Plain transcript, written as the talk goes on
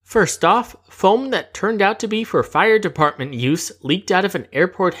First off, foam that turned out to be for fire department use leaked out of an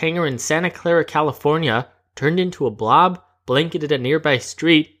airport hangar in Santa Clara, California, turned into a blob, blanketed a nearby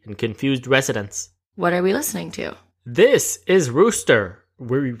street, and confused residents. What are we listening to? This is Rooster,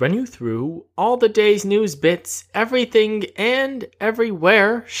 where we run you through all the day's news bits, everything and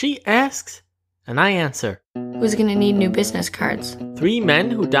everywhere she asks, and I answer. Who's gonna need new business cards? 3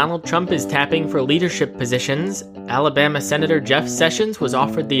 men who Donald Trump is tapping for leadership positions. Alabama Senator Jeff Sessions was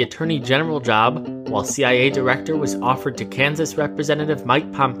offered the Attorney General job, while CIA Director was offered to Kansas Representative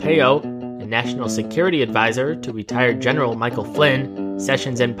Mike Pompeo, and National Security Advisor to retired General Michael Flynn.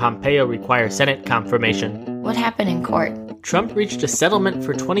 Sessions and Pompeo require Senate confirmation. What happened in court? Trump reached a settlement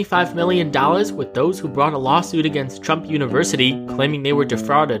for $25 million with those who brought a lawsuit against Trump University, claiming they were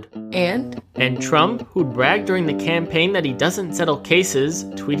defrauded. And Trump, who'd bragged during the campaign that he doesn't settle cases,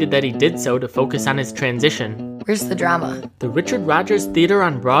 tweeted that he did so to focus on his transition. Where's the drama? The Richard Rodgers Theater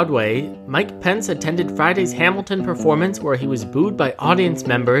on Broadway, Mike Pence attended Friday's Hamilton performance where he was booed by audience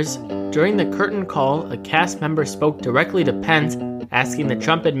members. During the curtain call, a cast member spoke directly to Pence, asking the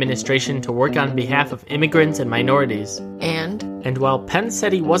Trump administration to work on behalf of immigrants and minorities. And while Pence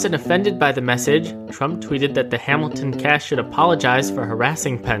said he wasn't offended by the message, Trump tweeted that the Hamilton cast should apologize for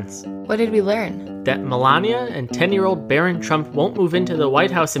harassing Pence. What did we learn? That Melania and 10-year-old Barron Trump won't move into the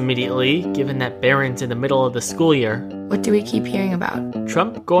White House immediately, given that Barron's in the middle of the school year. What do we keep hearing about?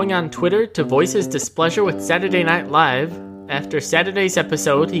 Trump going on Twitter to voice his displeasure with Saturday Night Live. After Saturday's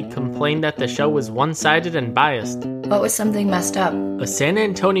episode, he complained that the show was one-sided and biased. What was something messed up? A San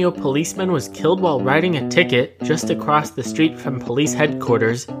Antonio policeman was killed while writing a ticket just across the street from police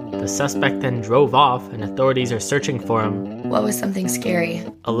headquarters. The suspect then drove off, and authorities are searching for him. What was something scary?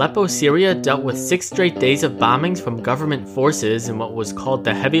 Aleppo, Syria dealt with 6 straight days of bombings from government forces in what was called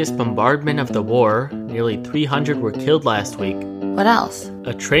the heaviest bombardment of the war. Nearly 300 were killed last week. What else?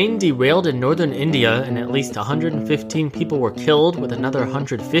 A train derailed in northern India and at least 115 people were killed, with another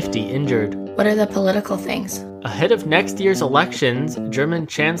 150 injured. What are the political things? Ahead of next year's elections, German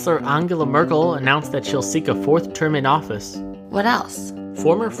Chancellor Angela Merkel announced that she'll seek a 4th term in office. What else?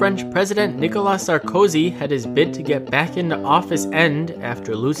 Former French President Nicolas Sarkozy had his bid to get back into office end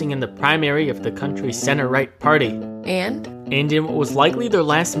after losing in the primary of the country's center-right party. And in what was likely their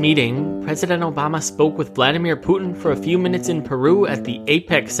last meeting, President Obama spoke with Vladimir Putin for a few minutes in Peru at the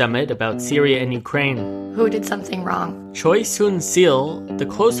APEC summit about Syria and Ukraine. Who did something wrong? Choi Soon-sil, the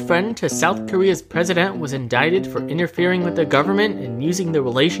close friend to South Korea's president, was indicted for interfering with the government and using the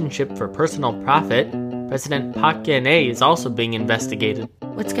relationship for personal profit. President Park Geun-hye is also being investigated.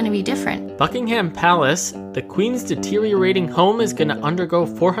 What's going to be different? Buckingham Palace, the Queen's deteriorating home, is going to undergo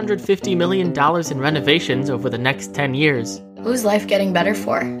 $450 million in renovations over the next 10 years. Who's life getting better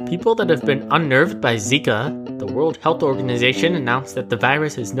for? People that have been unnerved by Zika. The World Health Organization announced that the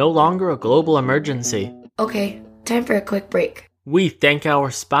virus is no longer a global emergency. Okay, time for a quick break. We thank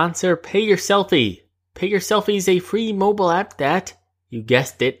our sponsor, Pay Your Selfie. Pay Your Selfie is a free mobile app that, you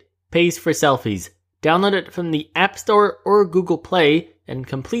guessed it, pays for selfies. Download it from the App Store or Google Play and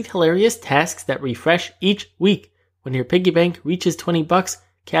complete hilarious tasks that refresh each week. When your piggy bank reaches $20,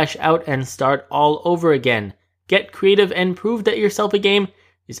 cash out and start all over again. Get creative and prove that your selfie game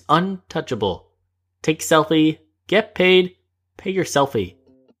is untouchable. Take selfie, get paid, pay your selfie.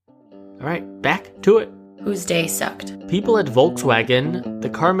 Alright, back to it. Whose day sucked? People at Volkswagen, the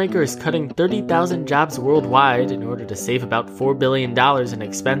car maker, is cutting 30,000 jobs worldwide in order to save about $4 billion in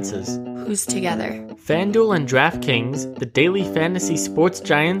expenses. Who's together? FanDuel and DraftKings, the daily fantasy sports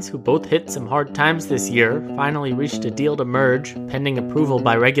giants who both hit some hard times this year, finally reached a deal to merge, pending approval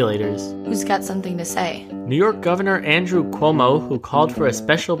by regulators. Who's got something to say? New York Governor Andrew Cuomo, who called for a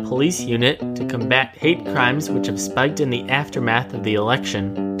special police unit to combat hate crimes which have spiked in the aftermath of the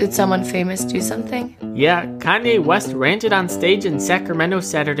election. Did someone famous do something? Yeah, Kanye West ranted on stage in Sacramento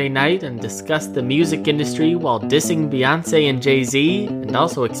Saturday night and discussed the music industry while dissing Beyoncé and Jay-Z, and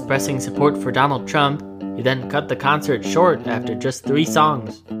also expressing support for Donald Trump. He then cut the concert short after just 3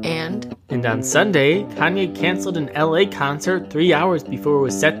 songs. And on Sunday, Kanye canceled an LA concert 3 hours before it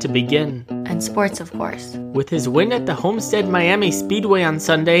was set to begin. And sports, of course. With his win at the Homestead Miami Speedway on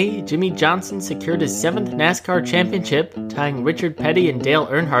Sunday, Jimmy Johnson secured his 7th NASCAR championship, tying Richard Petty and Dale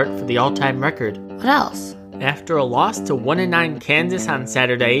Earnhardt for the all-time record. What else? After a loss to 1-9 Kansas on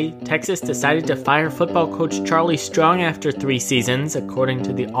Saturday, Texas decided to fire football coach Charlie Strong after 3 seasons, according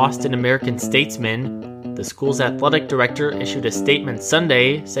to the Austin American-Statesman. The school's athletic director issued a statement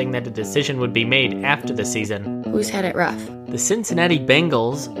Sunday saying that a decision would be made after the season. Who's had it rough? The Cincinnati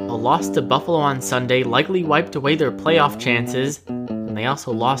Bengals, a loss to Buffalo on Sunday, likely wiped away their playoff chances, and they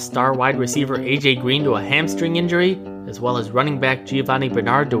also lost star wide receiver A.J. Green to a hamstring injury, as well as running back Giovanni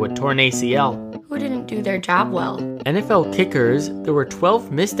Bernard to a torn ACL. Who didn't do their job well? NFL kickers, there were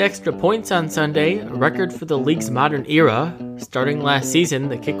 12 missed extra points on Sunday, a record for the league's modern era. Starting last season,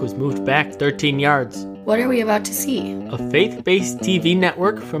 the kick was moved back 13 yards. What are we about to see? A faith-based TV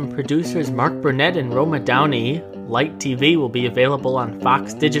network from producers Mark Burnett and Roma Downey, Light TV, will be available on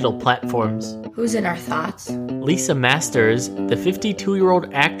Fox digital platforms. Who's in our thoughts? Lisa Masters, the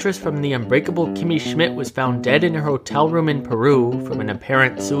 52-year-old actress from The Unbreakable Kimmy Schmidt, was found dead in her hotel room in Peru from an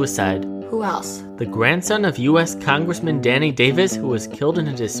apparent suicide. Who else? The grandson of U.S. Congressman Danny Davis, who was killed in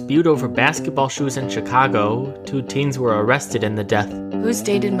a dispute over basketball shoes in Chicago. 2 teens were arrested in the death. Who's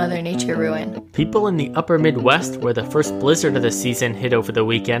dated Mother Nature ruin? People in the upper Midwest, where the first blizzard of the season hit over the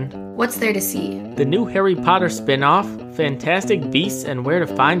weekend. What's there to see? The new Harry Potter spin-off, Fantastic Beasts and Where to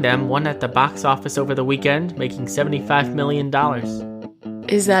Find Them, won at the box office over the weekend, making $75 million.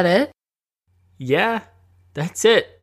 Is that it? Yeah, that's it.